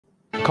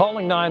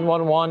Calling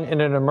 911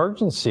 in an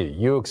emergency.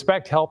 You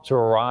expect help to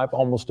arrive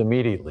almost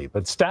immediately,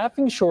 but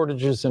staffing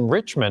shortages in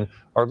Richmond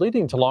are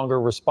leading to longer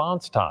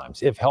response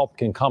times, if help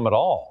can come at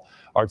all.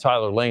 Our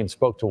Tyler Lane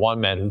spoke to one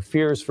man who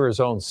fears for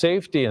his own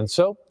safety and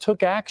so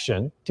took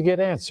action to get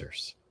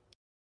answers.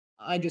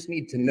 I just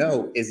need to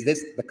know, is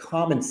this the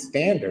common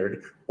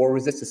standard or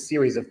was this a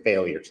series of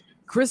failures?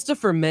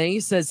 Christopher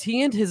May says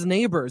he and his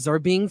neighbors are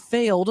being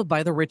failed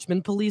by the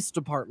Richmond Police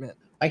Department.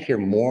 I hear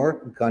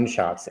more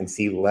gunshots and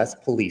see less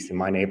police in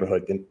my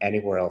neighborhood than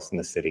anywhere else in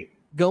the city.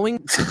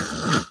 Going.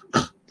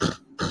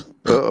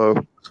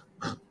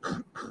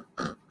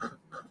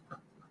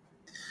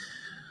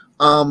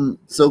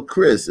 So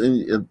Chris,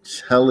 and I'm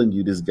telling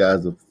you, this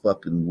guy's a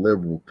fucking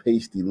liberal,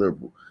 pasty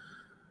liberal.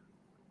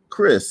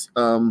 Chris,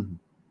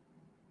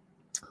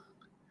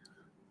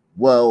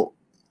 well,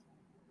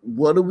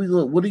 what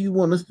do you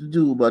want us to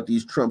do about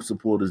these Trump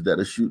supporters that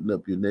are shooting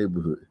up your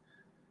neighborhood?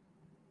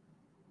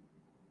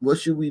 What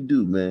should we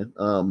do, man?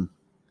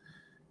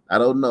 I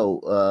don't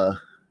know.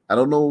 I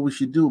don't know what we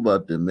should do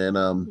about them, man.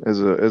 As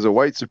a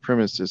white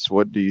supremacist,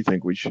 what do you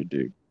think we should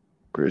do,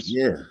 Chris?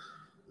 Yeah,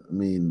 I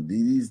mean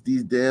these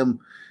damn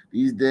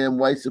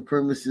white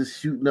supremacists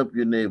shooting up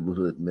your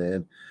neighborhood,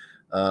 man.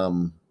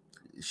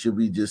 Should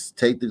we just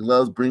take the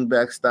gloves, bring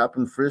back stop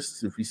and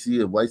frisks? If we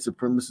see a white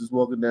supremacist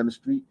walking down the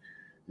street,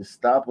 just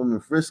stop him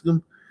and frisk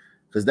him,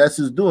 because that's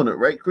who's doing it,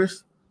 right,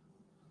 Chris?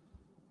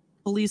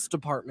 Police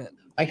Department.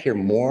 I hear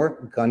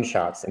more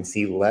gunshots and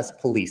see less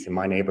police in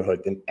my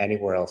neighborhood than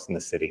anywhere else in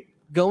the city.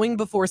 Going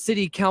before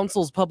City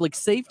Council's Public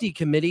Safety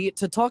Committee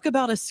to talk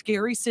about a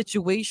scary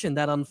situation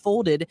that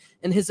unfolded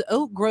in his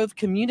Oak Grove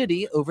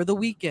community over the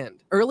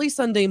weekend. Early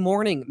Sunday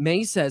morning,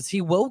 May says he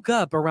woke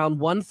up around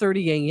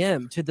 1:30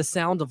 a.m. to the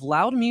sound of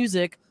loud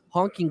music,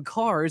 honking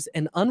cars,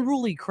 and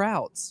unruly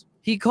crowds.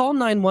 He called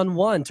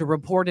 911 to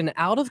report an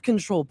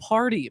out-of-control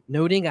party,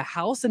 noting a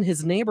house in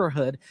his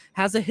neighborhood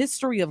has a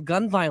history of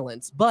gun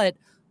violence, but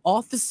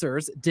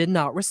officers did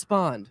not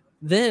respond.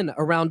 Then,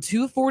 around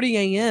 2:40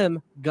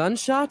 a.m.,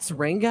 gunshots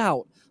rang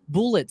out,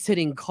 bullets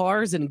hitting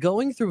cars and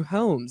going through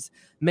homes.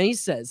 May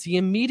says he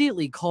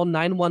immediately called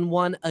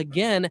 911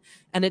 again,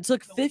 and it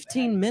took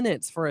 15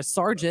 minutes for a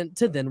sergeant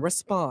to then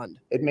respond.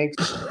 It makes...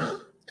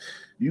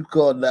 You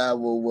call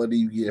 911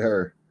 and you get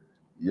hurt.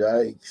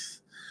 Yikes.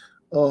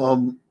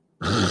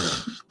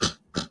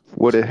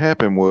 What had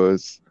happened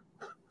was...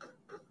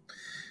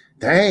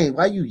 Dang,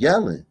 why you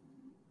yelling?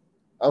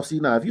 Oh,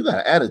 see, now, if you got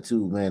an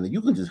attitude, man, you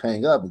can just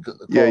hang up. And call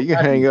yeah, you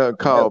can hang up and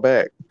call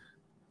back.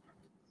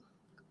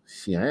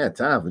 Shit, I ain't had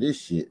time for this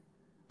shit.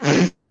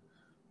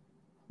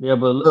 Yeah,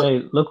 but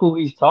hey, look who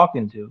he's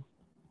talking to.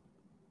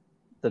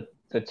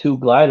 The two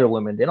glider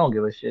women, they don't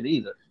give a shit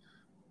either.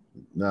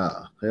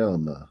 Nah, hell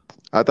no.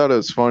 I thought it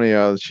was funny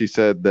how she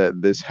said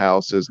that this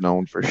house is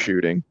known for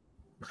shooting.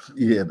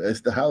 Yeah,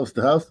 that's the house.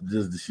 The house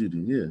does the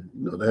shooting. Yeah, you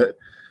know that.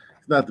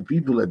 It's not the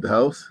people at the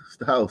house. It's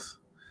the house.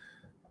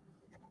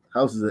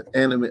 House is an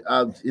animate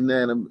object.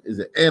 Is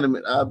an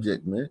animate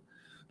object, man,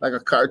 like a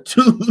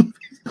cartoon.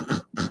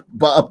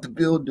 Bob the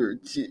Builder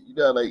and shit. You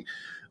know, like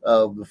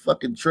the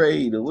fucking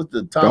trade or what's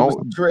the Thomas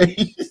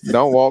trade?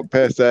 Don't walk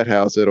past that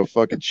house; it'll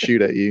fucking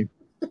shoot at you.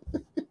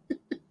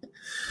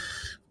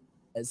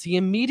 As he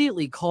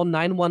immediately called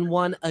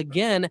 911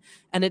 again,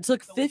 and it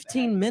took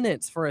 15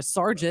 minutes for a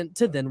sergeant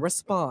to then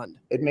respond.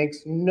 It makes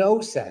no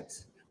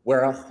sense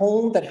where a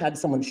home that had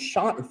someone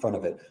shot in front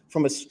of it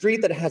from a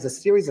street that has a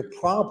series of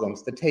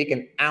problems to take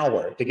an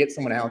hour to get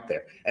someone out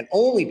there, and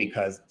only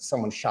because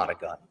someone shot a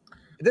gun.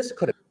 This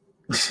could have...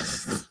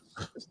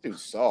 This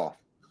dude's soft.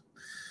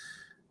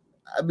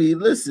 I mean,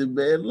 listen,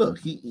 man, look,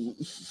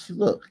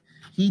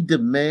 he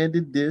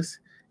demanded this.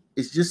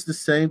 It's just the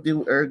same thing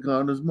with Eric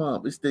Garner's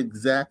mom. It's the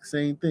exact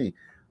same thing.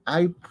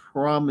 I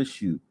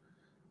promise you,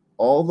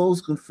 all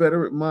those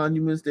Confederate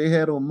monuments they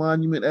had on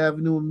Monument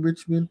Avenue in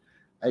Richmond,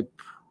 I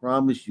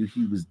promise you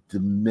he was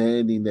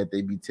demanding that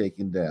they be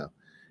taken down.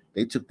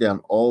 They took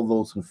down all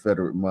those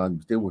Confederate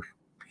monuments. They were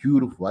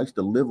beautiful. I used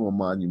to live on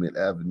Monument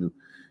Avenue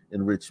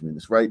in Richmond.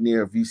 It's right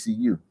near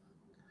VCU. I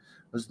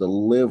used to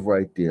live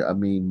right there. I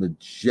mean,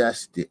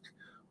 majestic,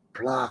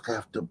 block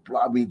after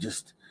block. I mean,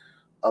 just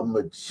a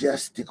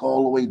majestic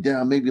all the way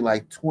down, maybe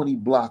like 20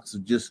 blocks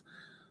of just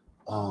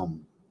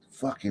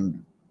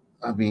fucking,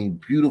 I mean,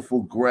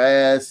 beautiful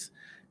grass.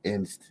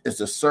 And it's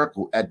a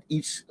circle. At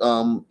each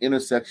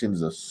intersection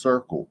is a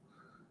circle,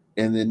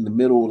 and in the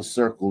middle of the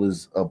circle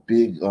is a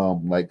big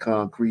like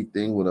concrete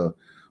thing with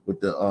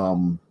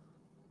the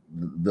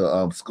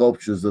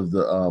sculptures of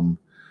the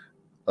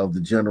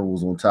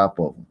generals on top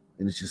of them,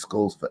 and it just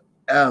goes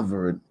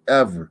forever and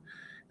ever.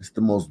 It's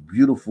the most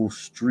beautiful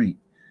street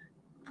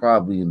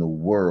probably in the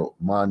world,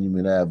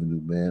 Monument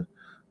Avenue, man.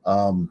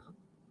 And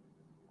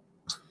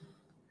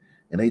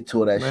they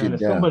tore that shit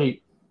down.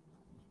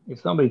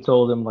 If somebody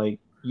told him like,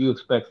 you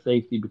expect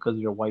safety because of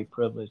your white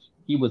privilege,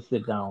 he would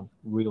sit down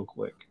real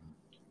quick.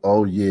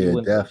 Oh yeah,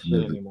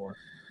 definitely.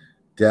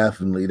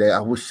 I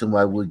wish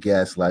somebody would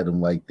gaslight him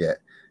like that.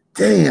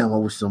 Damn, I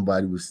wish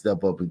somebody would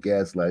step up and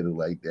gaslight him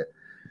like that.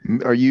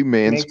 Are you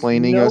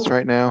mansplaining us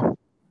right now?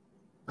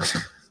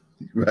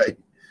 Right.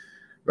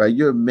 Right.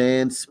 You're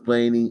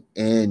mansplaining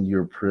and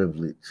you're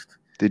privileged.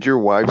 Did your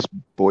wife's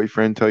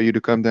boyfriend tell you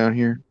to come down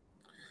here?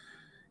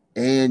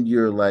 And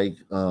you're like,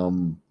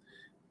 and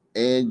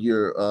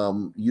you're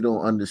you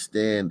don't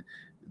understand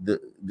the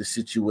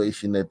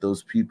situation that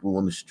those people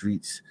on the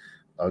streets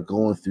are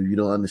going through. You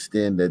don't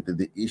understand that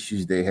the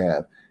issues they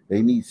have.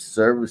 They need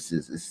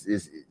services.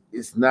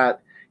 It's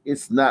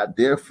not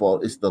their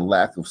fault. It's the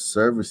lack of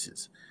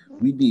services.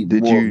 We need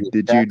more.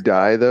 Did you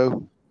die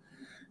though?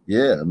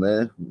 Yeah,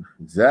 man.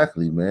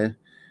 Exactly, man.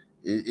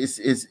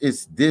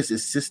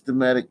 It's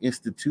systematic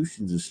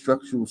institutions and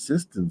structural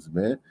systems,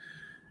 man.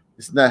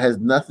 It's not has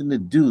nothing to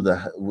do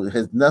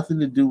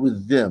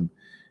with them.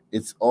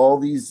 It's all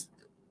these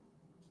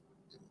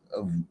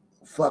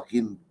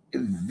fucking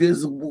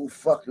invisible,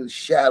 fucking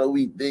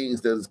shadowy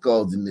things that is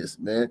causing this,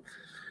 man.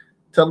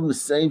 Tell him the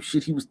same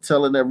shit he was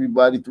telling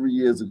everybody 3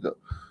 years ago.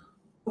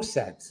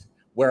 Sense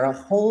where a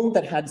home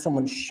that had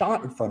someone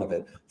shot in front of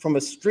it from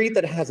a street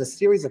that has a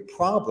series of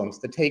problems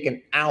that take an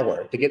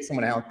hour to get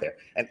someone out there,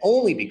 and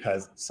only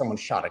because someone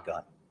shot a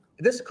gun.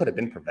 This could have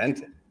been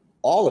prevented.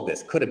 All of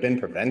this could have been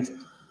prevented.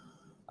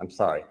 I'm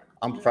sorry.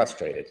 I'm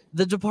frustrated.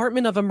 The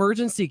Department of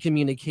Emergency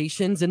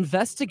Communications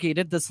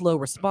investigated the slow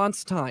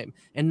response time,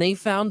 and they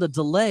found the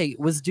delay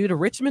was due to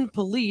Richmond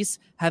police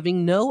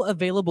having no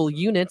available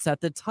units at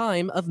the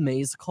time of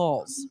May's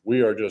calls. We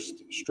are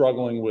just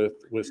struggling with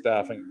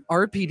staffing.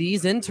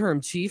 RPD's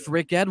interim chief,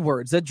 Rick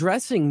Edwards,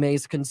 addressing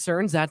May's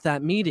concerns at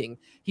that meeting.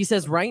 He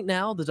says right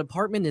now the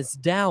department is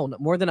down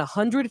more than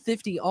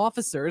 150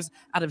 officers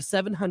out of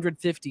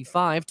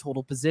 755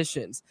 total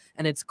positions,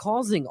 and it's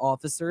causing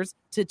officers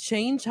to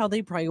change how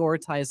they prioritize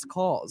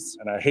calls.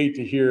 And I hate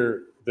to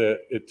hear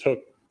that it took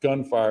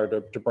gunfire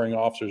to bring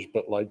officers,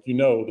 but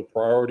the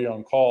priority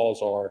on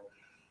calls are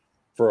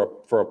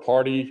for a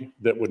party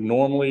that would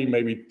normally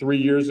maybe 3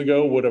 years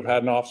ago would have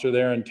had an officer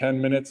there in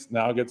 10 minutes,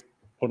 now gets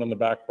put on the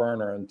back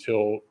burner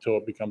until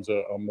it becomes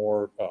a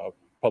more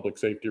public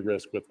safety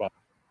risk with violence.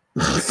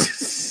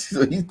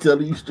 So he's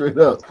telling you straight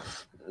up,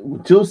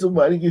 until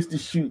somebody gets to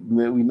shooting,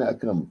 man, we're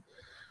not coming.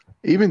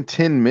 Even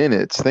 10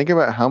 minutes. Think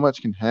about how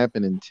much can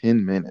happen in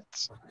 10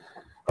 minutes.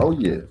 Oh,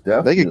 yeah.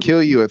 Definitely. They could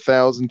kill you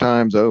 1,000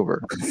 times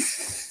over.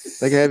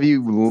 They could have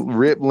you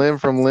ripped limb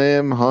from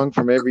limb, hung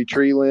from every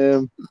tree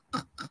limb.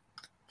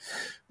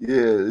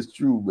 Yeah, it's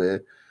true, man.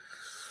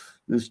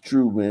 It's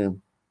true,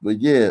 man. But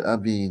yeah, I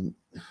mean,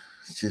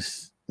 it's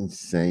just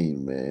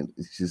insane, man.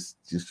 It's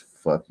just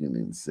fucking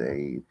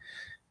insane.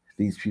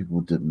 These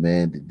people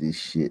demanded this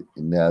shit,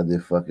 and now they're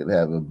fucking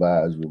having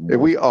buyer's remorse. If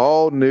we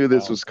all knew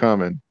this was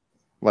coming,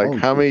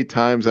 how many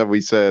times have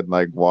we said,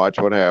 watch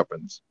what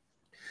happens?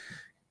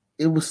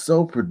 It was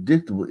so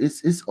predictable.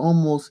 It's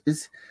almost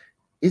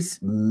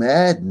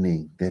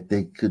maddening that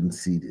they couldn't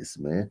see this,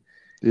 man.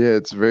 Yeah,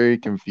 it's very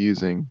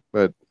confusing,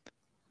 but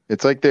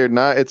it's like they're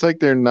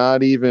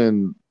not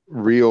even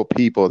real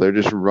people. They're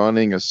just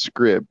running a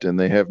script, and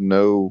they have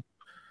no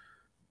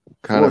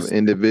kind of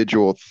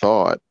individual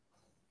thought.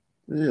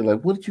 Yeah,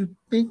 what did you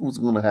think was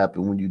going to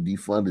happen when you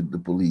defunded the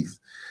police?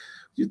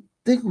 You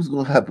think was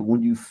going to happen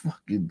when you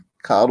fucking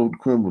coddled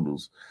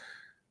criminals?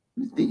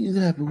 What do you think is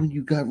going to happen when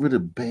you got rid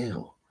of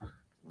bail?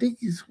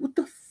 What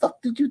the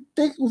fuck did you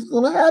think was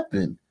going to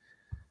happen?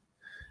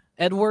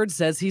 Edwards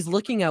says he's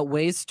looking at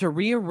ways to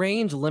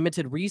rearrange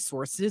limited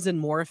resources in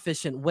more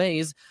efficient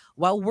ways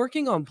while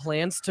working on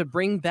plans to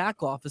bring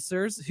back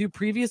officers who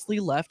previously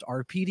left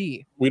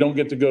RPD. We don't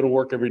get to go to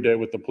work every day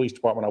with the police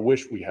department I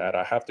wish we had.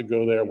 I have to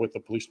go there with the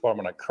police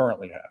department I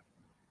currently have.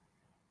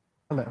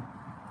 Hello.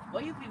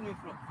 Why you picking me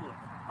from food?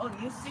 Oh,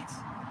 you 6?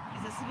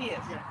 Is it serious?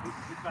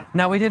 Yeah.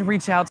 Now, we did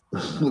reach out.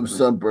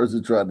 Some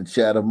person tried to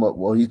chat him up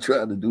while he's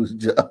trying to do his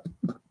job.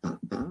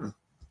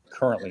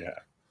 Currently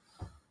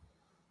have.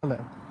 Hello.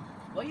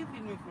 Why you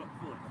picking me from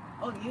food?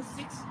 Oh, you 6?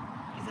 Is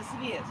it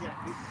serious?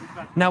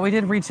 Yeah. Now, we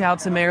did reach out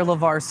to Mayor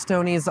LeVar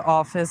Stoney's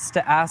office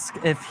to ask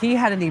if he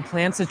had any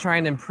plans to try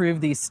and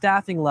improve these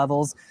staffing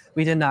levels.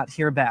 We did not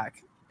hear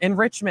back. In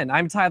Richmond,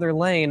 I'm Tyler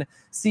Lane,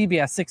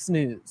 CBS 6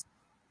 News.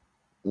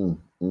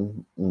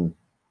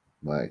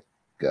 My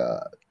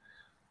God.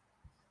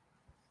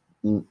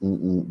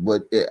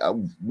 But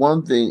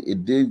one thing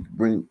it did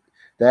bring,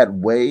 that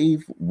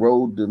wave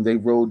they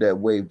rode that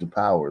wave to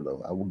power,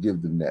 though. I will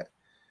give them that.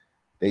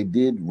 They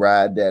did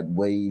ride that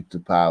wave to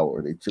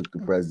power. They took the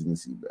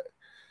presidency back.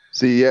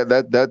 See, yeah,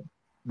 that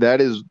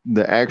is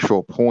the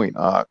actual point,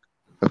 of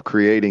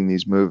creating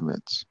these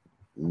movements,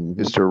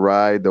 is to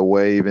ride the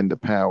wave into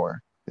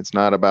power. It's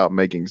not about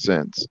making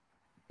sense.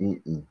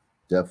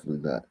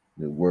 Definitely not.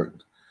 It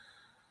worked.